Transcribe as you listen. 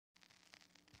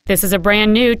This is a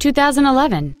brand new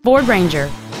 2011 Ford Ranger.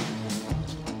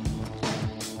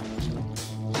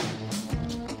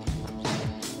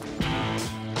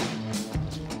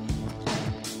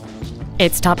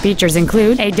 Its top features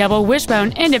include a double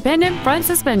wishbone independent front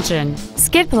suspension,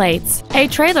 skid plates, a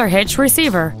trailer hitch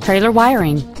receiver, trailer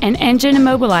wiring, an engine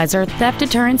immobilizer theft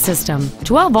deterrent system,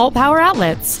 12-volt power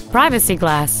outlets, privacy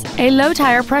glass, a low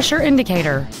tire pressure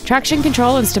indicator, traction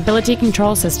control and stability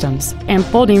control systems, and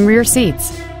folding rear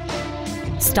seats.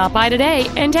 Stop by today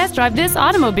and test drive this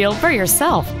automobile for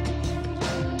yourself.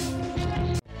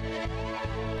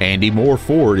 Andy Mohr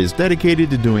Ford is dedicated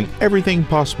to doing everything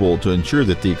possible to ensure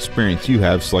that the experience you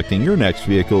have selecting your next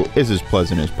vehicle is as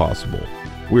pleasant as possible.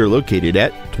 We are located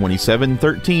at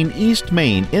 2713 East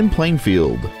Main in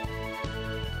Plainfield.